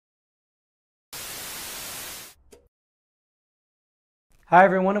Hi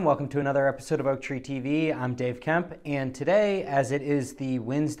everyone and welcome to another episode of Oaktree TV. I'm Dave Kemp, and today, as it is the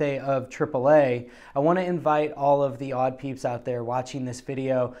Wednesday of AAA, I want to invite all of the odd peeps out there watching this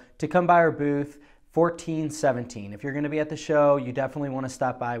video to come by our booth 1417. If you're going to be at the show, you definitely want to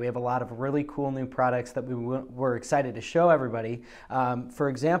stop by. We have a lot of really cool new products that we're excited to show everybody. For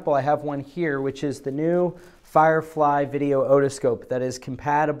example, I have one here, which is the new Firefly video otoscope that is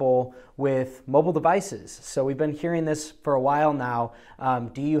compatible with mobile devices. So we've been hearing this for a while now.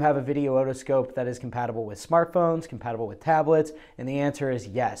 Do you have a video otoscope that is compatible with smartphones, compatible with tablets? And the answer is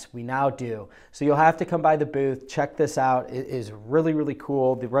yes, we now do. So you'll have to come by the booth, check this out. It is really, really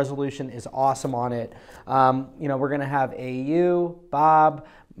cool. The resolution is awesome on it. We're gonna have AU, Bob,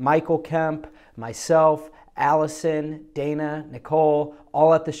 Michael Kemp, myself, Allison, Dana, Nicole,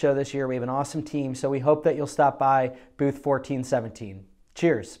 all at the show this year. We have an awesome team, so we hope that you'll stop by booth 1417.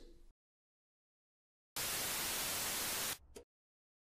 Cheers.